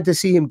there. I want to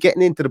see him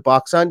getting into the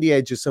box on the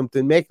edge or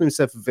something, making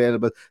himself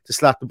available to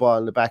slot the ball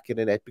in the back of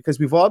the net, because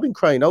we've all been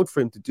crying out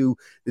for him to do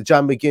the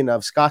John McGinn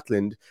of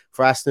Scotland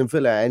for Aston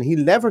Villa, and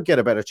he'll never get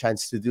a better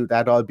chance to do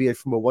that, albeit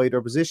from a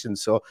wider position.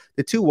 So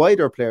the two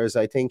wider players,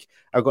 I think,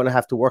 are going to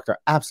have to work their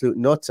absolute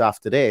nuts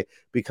off today,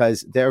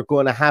 because they're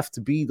going to have to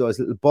be those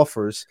little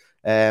buffers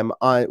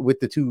with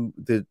the two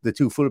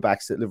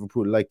fullbacks that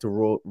Liverpool like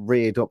to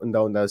raid up and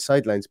down those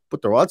sidelines.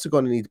 But they're also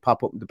going to need to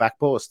pop up in the back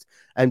post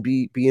and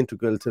be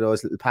integral to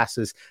those little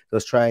passes,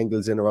 those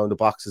triangles in around the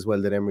box as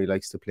well that Emery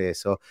likes to play.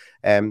 So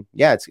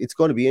it's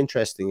going to be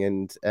interesting,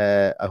 and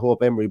I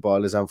hope Emery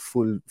ball is on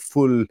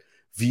full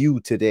view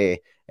today,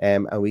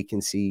 and we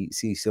can see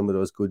some of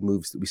those good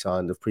moves that we saw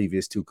in the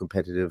previous two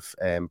competitive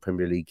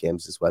Premier League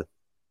games as well.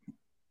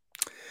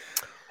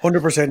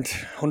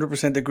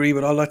 100% agree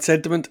with all that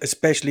sentiment,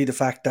 especially the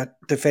fact that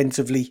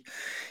defensively,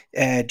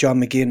 John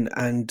McGinn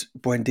and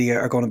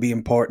Buendia are going to be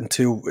important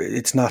too.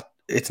 It's not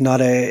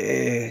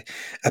a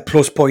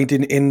plus point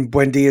in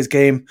Buendia's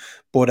game,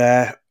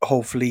 but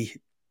hopefully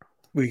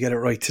we get it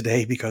right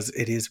today, because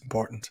it is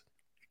important.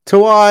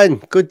 Tuan,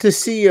 good to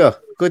see you.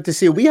 Good to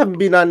see you. We haven't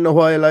been on in a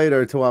while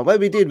either, Tuan. Well,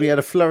 we did. We had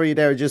a flurry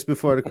there just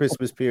before the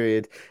Christmas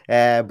period.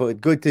 But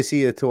good to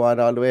see you, Tuan,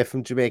 all the way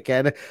from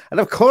Jamaica. And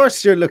of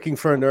course, you're looking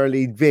for an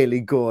early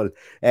Bailey goal,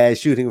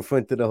 shooting in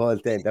front of the whole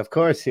tent. Of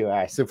course you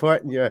are,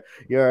 supporting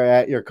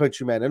your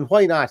countrymen. And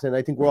why not? And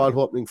I think we're all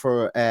hoping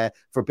for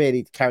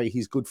Bailey to carry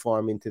his good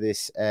form into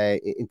this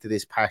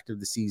part of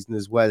the season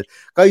as well.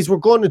 Guys, we're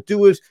going to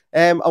do it.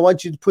 I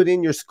want you to put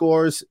in your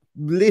scores,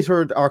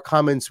 littered our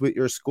comments with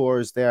your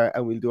scores there,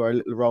 and we'll do our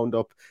little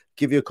roundup.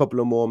 Give you a couple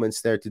of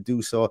moments there to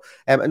do so.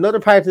 Another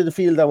part of the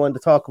field I want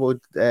to talk about,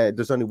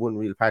 there's only one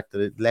real part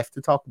that left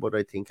to talk about,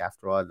 I think,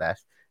 after all that,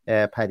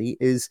 Paddy,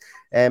 is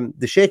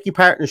the shaky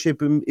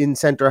partnership in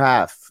centre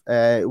half.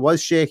 It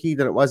was shaky,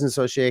 then it wasn't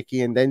so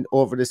shaky, and then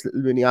over this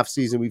little mini off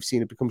season, we've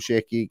seen it become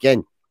shaky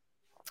again.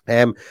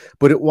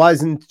 But it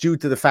wasn't due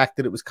to the fact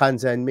that it was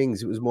Konsa and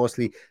Mings. It was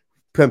mostly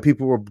when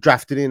people were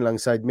drafted in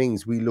alongside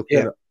Mings, we looked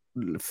at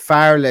a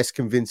far less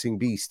convincing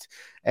beast.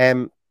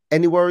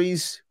 Any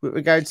worries with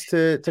regards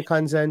to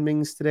Konsa and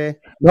Mings today?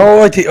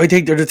 No, I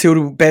think they're the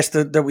two best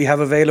that we have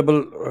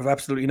available. I have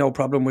absolutely no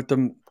problem with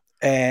them.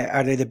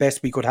 Are they the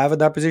best we could have in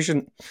that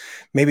position?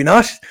 Maybe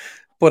not.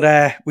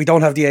 But we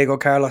don't have Diego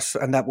Carlos,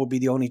 and that would be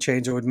the only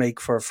change I would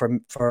make for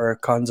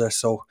Konsa.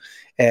 So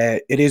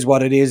it is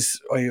what it is.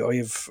 I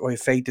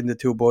have faith in the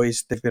two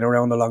boys. They've been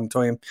around a long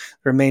time.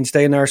 They're a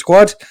mainstay in our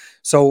squad,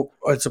 so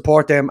I'd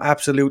support them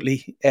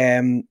absolutely.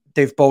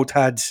 They've both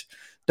had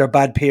their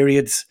bad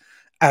periods,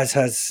 as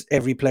has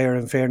every player,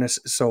 in fairness.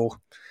 So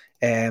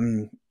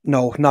no,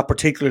 not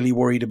particularly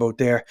worried about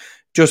there.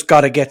 Just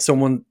got to get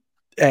someone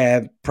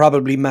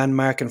probably man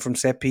marking from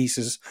set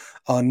pieces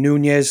on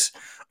Nunez.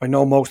 I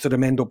know most of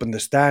them end up in the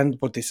stand,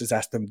 but this is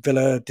Aston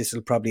Villa. This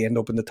will probably end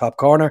up in the top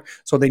corner.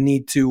 So they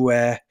need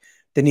to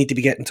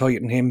be getting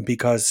tight on him,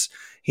 because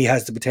he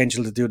has the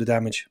potential to do the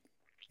damage.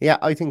 Yeah,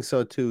 I think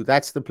so too.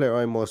 That's the player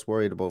I'm most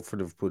worried about for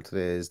Liverpool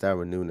today, is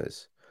Darwin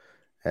Núñez.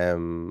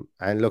 And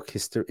look,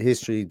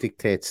 history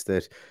dictates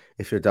that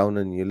if you're down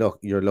and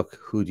you're luck,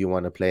 who do you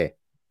want to play?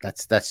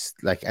 That's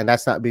like, and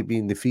that's not me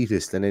being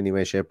defeatist in any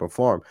way, shape, or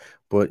form.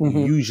 But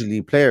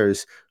usually,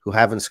 players who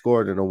haven't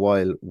scored in a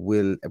while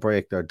will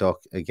break their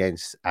duck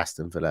against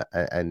Aston Villa,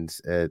 and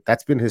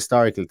that's been a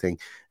historical thing,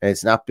 and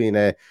it's not been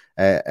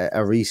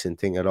a recent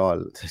thing at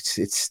all.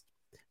 It's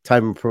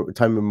time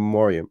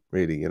immemorial,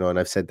 really, and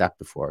I've said that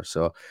before.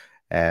 So,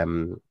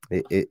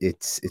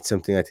 it's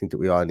something I think that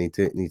we all need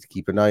to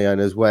keep an eye on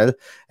as well.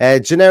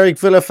 Generic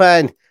Villa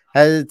fan.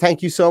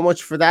 Thank you so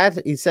much for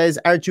that. He says,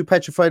 "Aren't you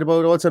petrified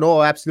about Olsen?"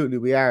 Oh, absolutely,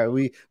 we are.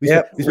 We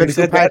spent a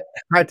good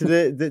part of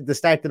the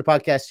start of the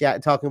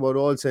podcast, talking about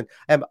Olsen.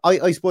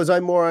 I suppose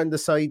I'm more on the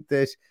side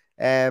that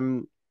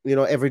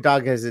every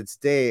dog has its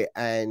day,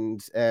 and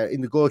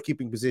in the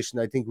goalkeeping position,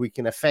 I think we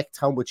can affect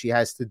how much he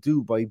has to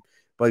do by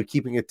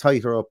keeping it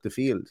tighter up the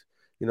field.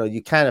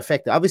 You can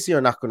affect it. Obviously, you're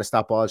not going to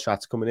stop all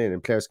shots coming in,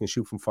 and players can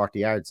shoot from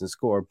 40 yards and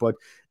score, but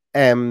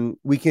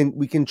we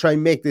can try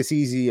and make this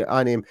easy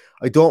on him.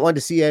 I don't want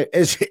to see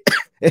Ezri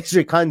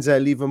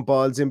Konsa leaving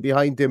balls in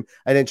behind him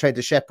and then trying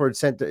to shepherd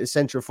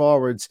centre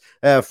forwards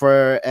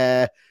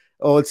for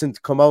Olsen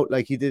to come out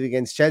like he did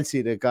against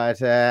Chelsea that got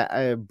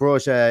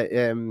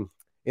Broja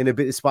in a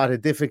bit of spot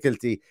of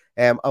difficulty.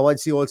 I want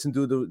to see Olsen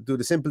do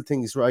the simple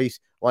things right.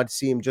 I want to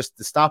see him just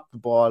to stop the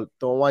ball.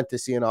 Don't want to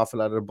see an awful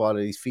lot of the ball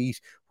at his feet.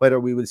 Whether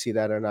we will see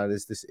that or not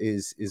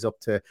is up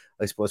to,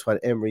 I suppose, what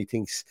Emery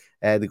thinks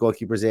the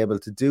goalkeeper is able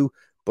to do.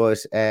 But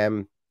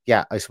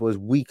I suppose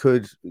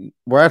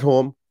we're at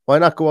home. Why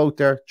not go out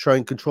there, try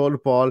and control the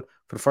ball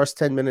for the first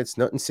 10 minutes,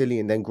 nothing silly,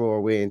 and then grow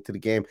our way into the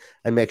game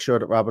and make sure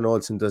that Robin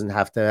Olsen doesn't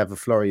have to have a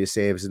flurry of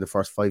saves in the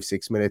first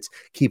 5-6 minutes.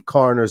 Keep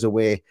corners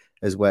away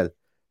as well.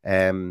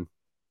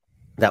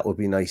 That would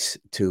be nice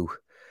too.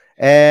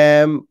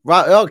 Kane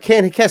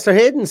Kessler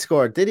Hayden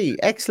scored, did he?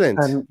 Excellent.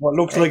 And what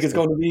looks like it's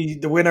going to be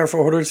the winner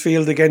for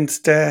Huddersfield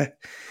against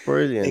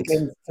brilliant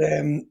against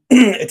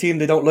a team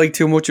they don't like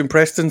too much in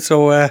Preston.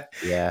 So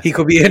he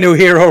could be a new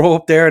hero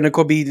up there, and it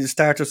could be the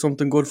start of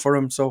something good for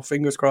him. So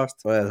fingers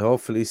crossed. Well,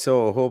 hopefully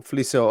so.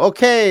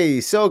 Okay,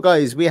 so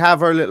guys, we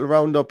have our little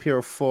roundup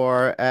here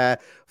for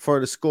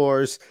the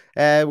scores.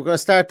 We're going to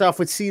start off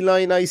with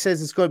C-Line. I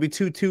says it's going to be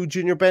 2-2.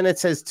 Junior Bennett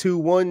says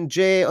 2-1.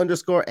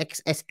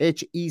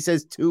 J_XSHE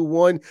says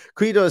 2-1.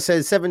 Credo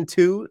says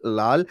 7-2.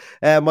 Lol.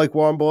 Mike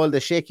Warmball, the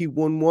shaky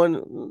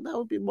 1-1. That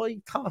would be my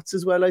thoughts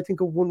as well. I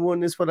think a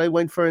 1-1 is what I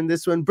went for in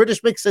this one.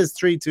 British Mix says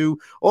 3-2.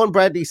 Owen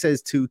Bradley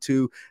says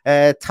 2-2.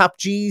 Top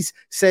G's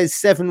says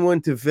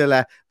 7-1 to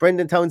Villa.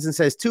 Brendan Townsend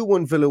says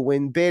 2-1 Villa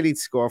win. Bailey to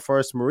score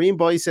first. Marine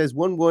Boy says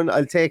 1-1.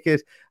 I'll take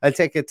it.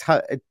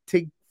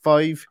 Tig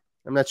 5.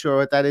 I'm not sure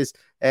what that is.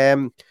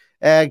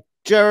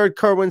 Jared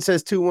Kerwin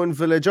says 2-1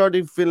 Villa.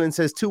 Jordi Villan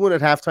says 2-1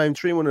 at halftime,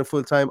 3-1 at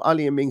full time.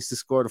 Ollie and Mings to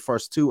score the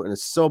first two and a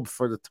sub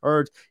for the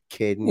third.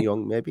 Caden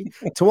Young, maybe.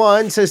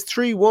 Tawan says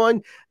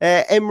 3-1.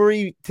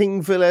 Emery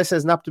Ting Villa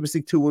says an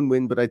optimistic 2-1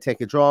 win, but I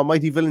take a draw.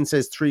 Mighty Villain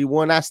says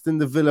 3-1. Aston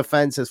the Villa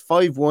fan says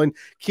 5-1.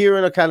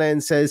 Kieran O'Callaghan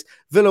says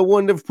Villa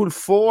 1, Liverpool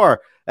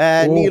 4.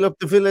 Neil Up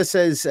the Villa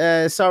says,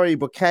 sorry,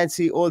 but can't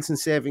see Olsen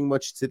saving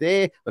much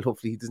today. Well,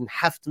 hopefully he doesn't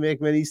have to make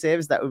many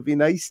saves. That would be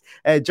nice.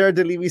 Jared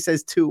Levy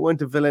says 2-1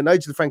 to Villa.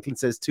 Nigel Franklin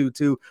says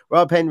 2-2.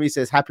 Rob Henry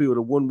says happy with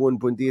a 1-1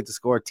 Bundia to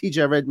score.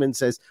 TJ Redmond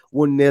says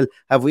 1-0.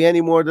 Have we any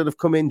more that have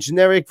come in?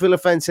 Generic Villa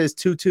fan says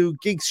 2-2.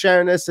 Gigs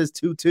Sharna says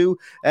 2-2.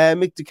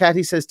 Mick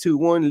Ducati says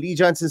 2-1. Lee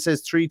Johnson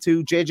says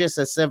 3-2. JJ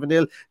says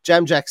 7-0.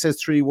 Jam Jack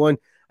says 3-1.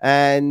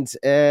 And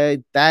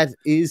that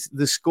is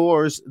the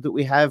scores that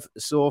we have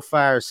so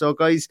far. So,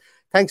 guys,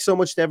 thanks so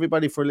much to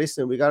everybody for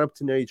listening. We got up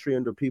to nearly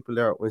 300 people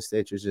there at one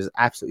stage, which is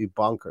absolutely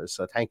bonkers.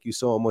 So thank you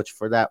so much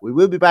for that. We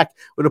will be back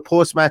with a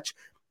post-match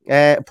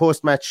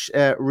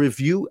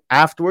review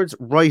afterwards,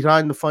 right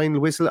on the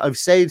final whistle. I've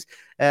said,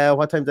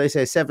 what time did I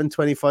say?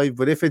 7:25.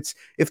 But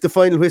if the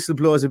final whistle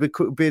blows a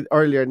bit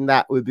earlier than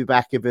that, we'll be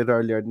back a bit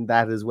earlier than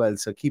that as well.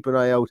 So keep an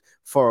eye out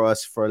for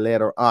us for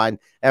later on.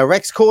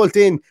 Rex Colt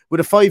in with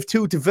a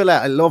 5-2 to Villa.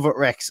 I love it,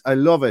 Rex. I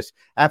love it.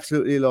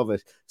 Absolutely love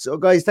it. So,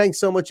 guys, thanks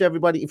so much,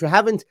 everybody. If you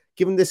haven't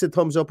given this a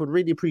thumbs up, I'd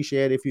really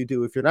appreciate it if you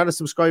do. If you're not a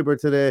subscriber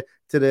to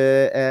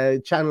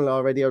the channel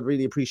already, I'd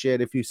really appreciate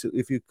it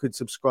if you could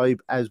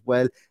subscribe as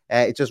well.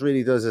 It just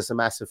really does us a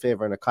massive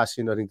favor, and it costs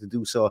you nothing to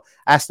do so.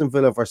 Aston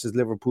Villa versus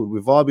Liverpool.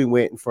 We've all been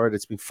waiting for it.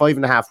 It's been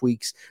 5.5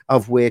 weeks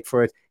of wait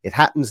for it. It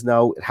happens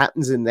now. It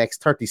happens in the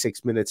next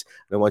 36 minutes.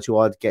 And I want you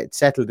all to get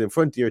settled in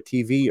front of your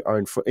TV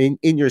or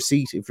in your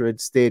seat if you're at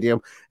the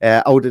stadium,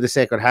 out of the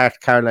Sacred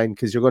Heart, Caroline,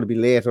 because you're going to be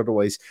late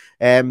otherwise.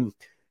 And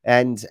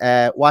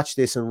watch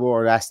this and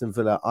roar Aston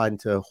Villa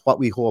onto what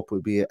we hope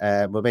will be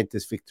a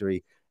momentous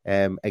victory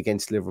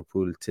against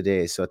Liverpool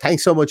today. So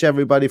thanks so much,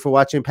 everybody, for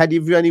watching. Paddy,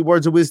 have you any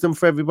words of wisdom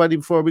for everybody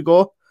before we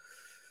go?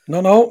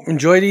 No.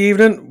 Enjoy the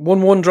evening.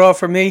 1-1 draw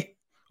for me.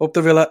 Up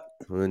the Villa.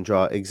 1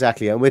 draw,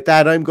 exactly. And with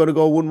that, I'm going to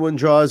go 1-1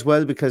 draw as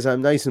well because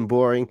I'm nice and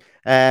boring.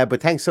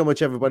 But thanks so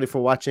much, everybody,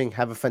 for watching.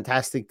 Have a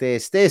fantastic day.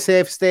 Stay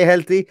safe, stay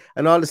healthy.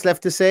 And all that's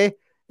left to say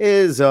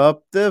is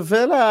up the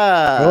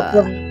Villa.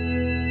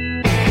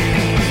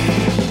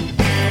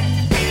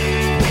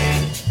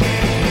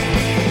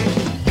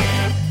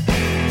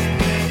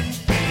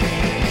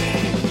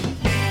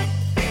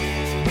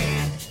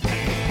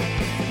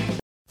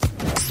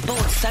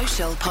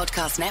 Social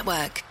Podcast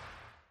Network.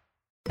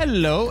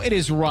 Hello, it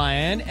is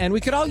Ryan, and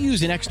we could all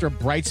use an extra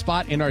bright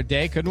spot in our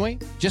day, couldn't we?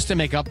 Just to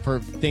make up for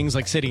things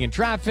like sitting in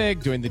traffic,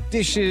 doing the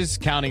dishes,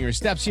 counting your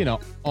steps,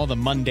 all the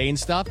mundane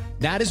stuff.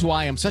 That is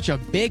why I'm such a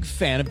big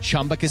fan of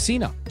Chumba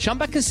Casino.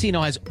 Chumba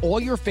Casino has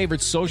all your favorite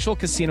social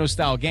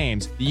casino-style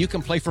games that you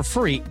can play for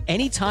free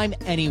anytime,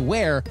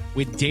 anywhere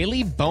with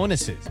daily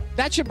bonuses.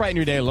 That should brighten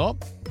your day a little.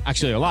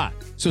 Actually, a lot.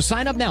 So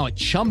sign up now at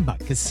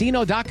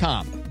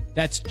ChumbaCasino.com.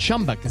 That's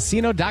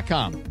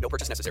ChumbaCasino.com. No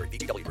purchase necessary.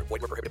 VGW Group.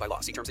 Void where prohibited by law.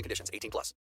 See terms and conditions. 18+.